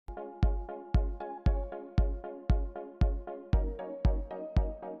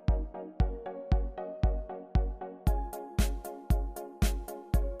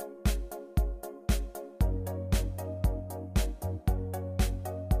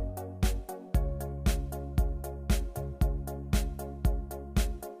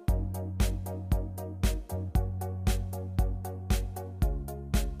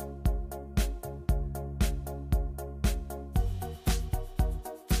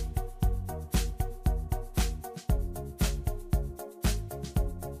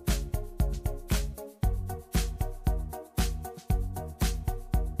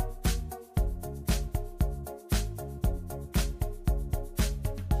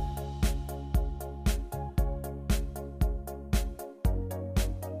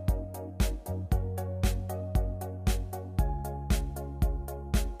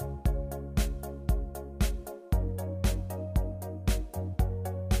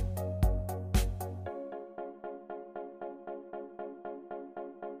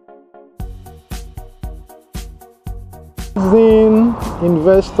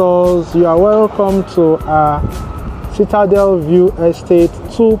Investors, you are welcome to our Citadel View Estate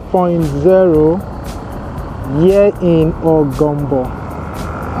 2.0 here in Ogumbo.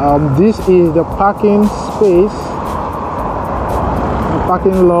 This is the parking space, the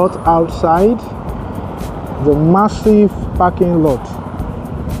parking lot outside, the massive parking lot.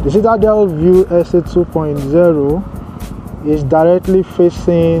 The Citadel View Estate 2.0 is directly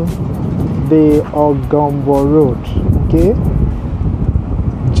facing the Ogumbo Road. Okay,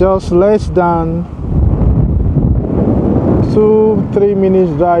 just less than 2-3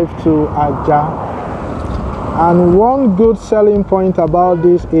 minutes drive to Ajah. And one good selling point about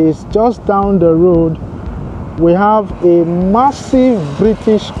this is just down the road we have a massive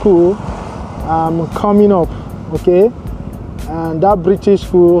British school coming up. Okay, and that British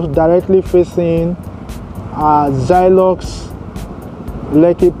school directly facing Xylox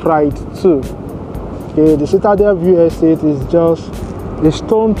Lekki Pride 2. Okay, the Citadel View Estate is just a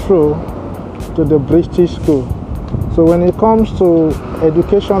stone throw to the British school. So when it comes to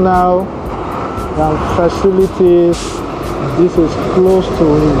educational facilities, this is close to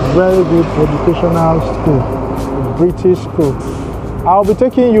a very good educational school, a British school. I'll be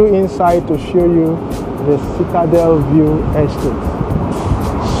taking you inside to show you the Citadel View Estate,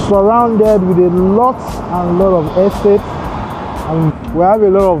 surrounded with a lot of estates, and we have a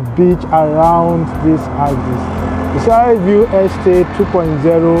lot of beach around these houses. The Citadel View Estate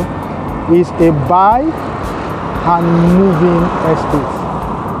 2.0 is a buy and moving estate.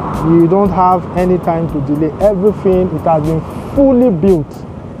 You don't have any time to delay. Everything, it has been fully built.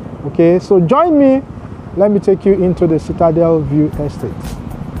 Okay, so join me. Let me take you into the Citadel View Estate.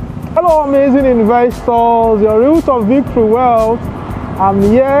 Hello, amazing investors. Your route of victory wealth. I'm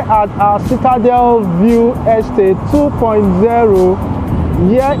here at our Citadel View Estate 2.0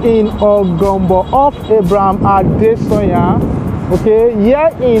 here in Ogumbo off Adesanya. Okay,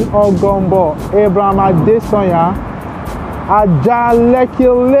 here in Ogumbo, Adesanya, Ajah, Lekki,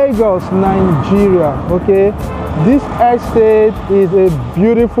 Lagos, Nigeria. Okay, this estate is a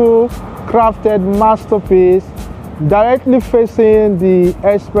beautiful crafted masterpiece directly facing the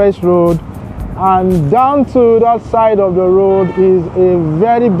express road, and down to that side of the road is a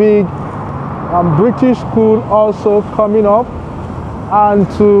very big British school also coming up, and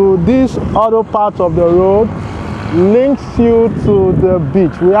to this other part of the road links you to the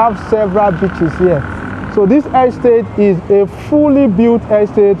beach. We have several beaches here. So this estate is a fully built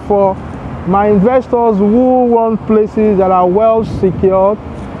estate for my investors who want places that are well secured,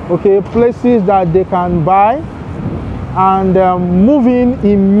 okay, places that they can buy and move in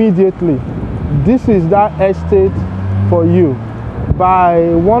immediately. This is that estate for you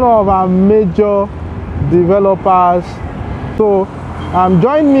by one of our major developers. So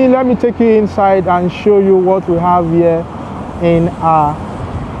join me, let me take you inside and show you what we have here in our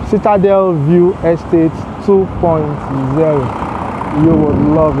Citadel View Estate 2.0. You would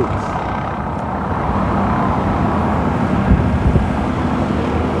love it.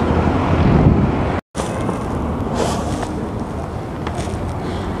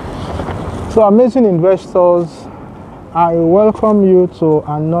 So amazing investors, I welcome you to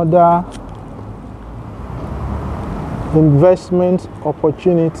another investment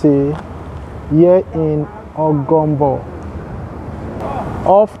opportunity here in Ogumbo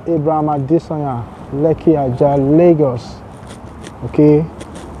off Adesanya, Lekki, Ajah, Lagos. Okay,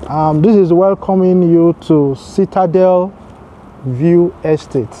 this is welcoming you to Citadel View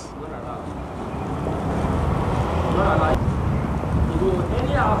Estate.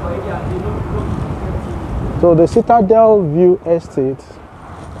 So the Citadel View Estate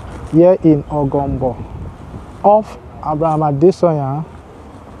here in Ogumbo off Adesanya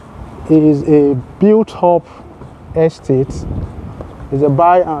is a built-up estate. It's a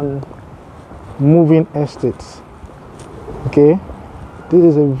buy and moving estate. Okay, this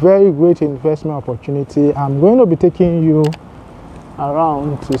is a very great investment opportunity. I'm going to be taking you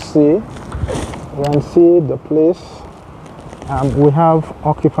around to see. You can see the place. We have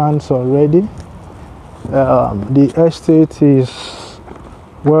occupants already. The estate is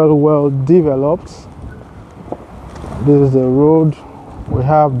well developed. This is the road. We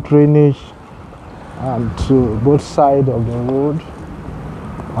have drainage to both sides of the road.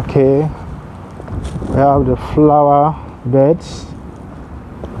 Okay, we have the flower beds.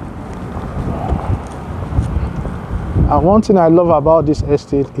 And one thing I love about this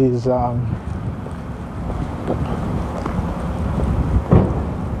estate is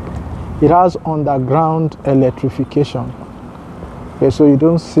it has underground electrification. Okay, so you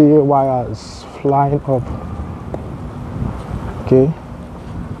don't see wires flying up. Okay,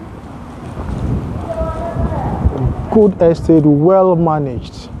 good estate, well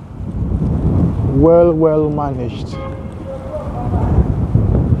managed. Well managed.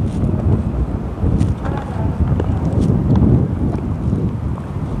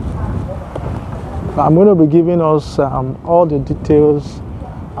 I'm going to be giving us all the details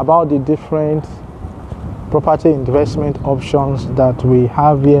about the different property investment options that we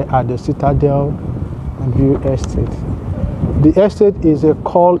have here at the Citadel View Estate. The estate is a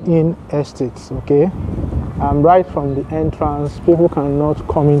call-in estate, okay? Right from the entrance, people cannot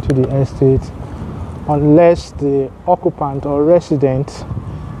come into the estate unless the occupant or resident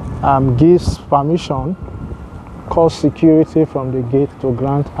gives permission, calls security from the gate to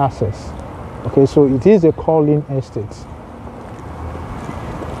grant access. Okay, so it is a call-in estate.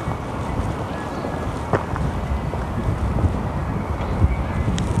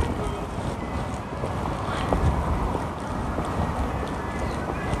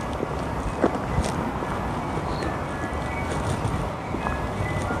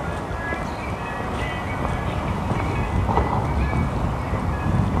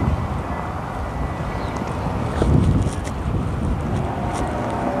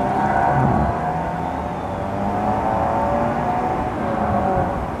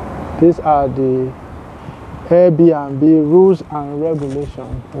 These are the AirBnB rules and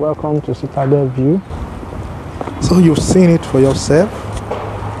regulations. Welcome to Citadel View. So you've seen it for yourself.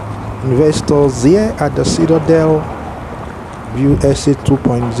 Investors here at the Citadel View Estate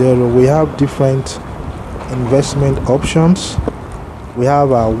 2.0, we have different investment options. We have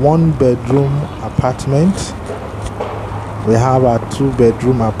a 1-bedroom apartment. We have a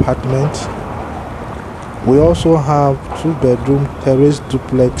 2-bedroom apartment. We also have 2-bedroom terrace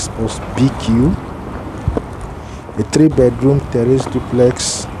duplex plus BQ, a 3-bedroom terrace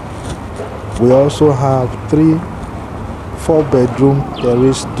duplex. We also have 4-bedroom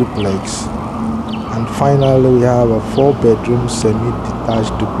terrace duplex, and finally we have a 4-bedroom semi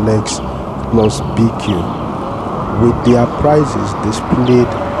detached duplex plus BQ, with their prices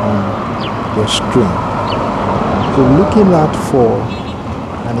displayed on your screen. So looking at for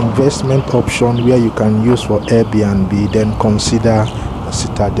an investment option where you can use for Airbnb, then consider the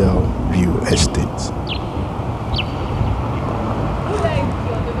Citadel View Estate.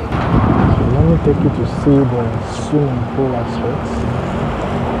 Let me take you to see the swimming pool aspects.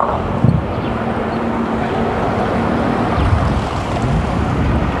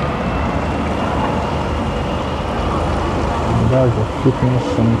 And there's the fitness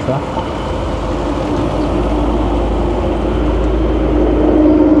center.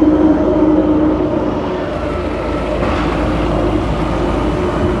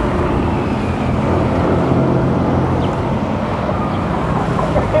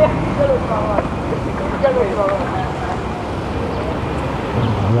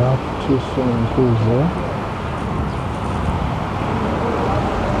 Two swimming pools there.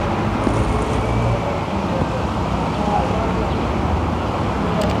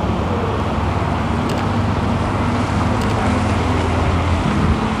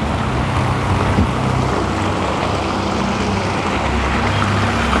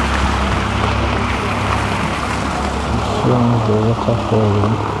 Showing the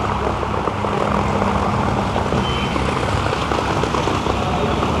waterfall.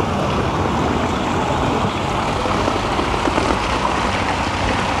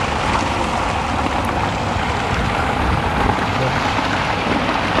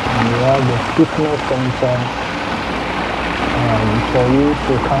 The fitness center for you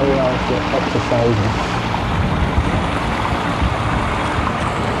to carry out your exercises.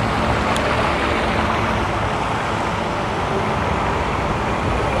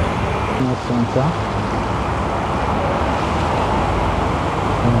 Fitness center.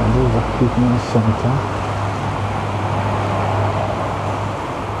 This is a fitness center.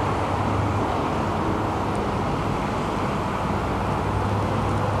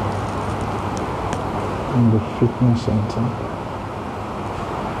 In the fitness center.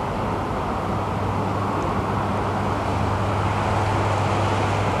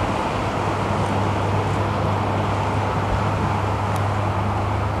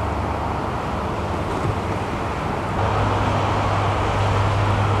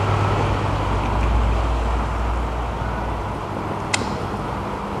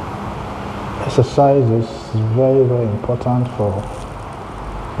 Exercise is very important for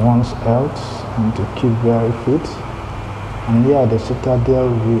one's health and to keep very fit. And here at the Citadel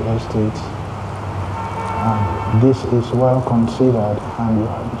View Estate, this is well considered, and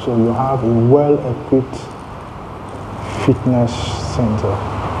so you have a well-equipped fitness center.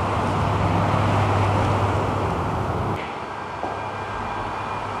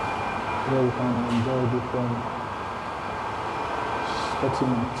 Where you can enjoy different sporting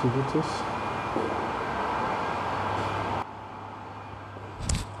activities.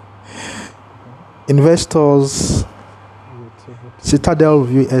 Investors, Citadel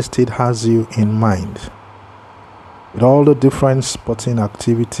View Estate has you in mind with all the different sporting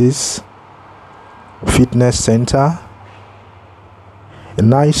activities, fitness center, a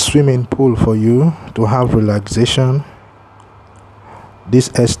nice swimming pool for you to have relaxation. This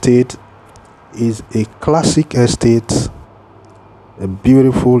estate is a classic estate, a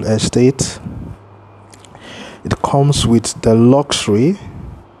beautiful estate. It comes with the luxury,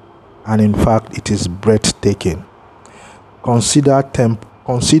 and in fact it is breathtaking. Considering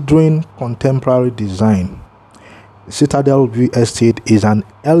contemporary design, the Citadel View Estate is an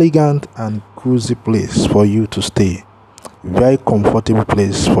elegant and cozy place for you to stay. A very comfortable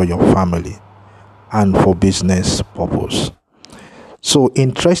place for your family and for business purpose. So,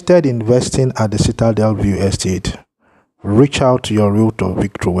 interested in investing at the Citadel View Estate, reach out to your realtor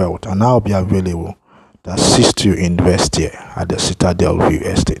Victor Wealth, and I'll be available to assist you invest here at the Citadel View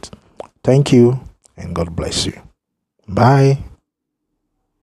Estate. Thank you, and God bless you. Bye.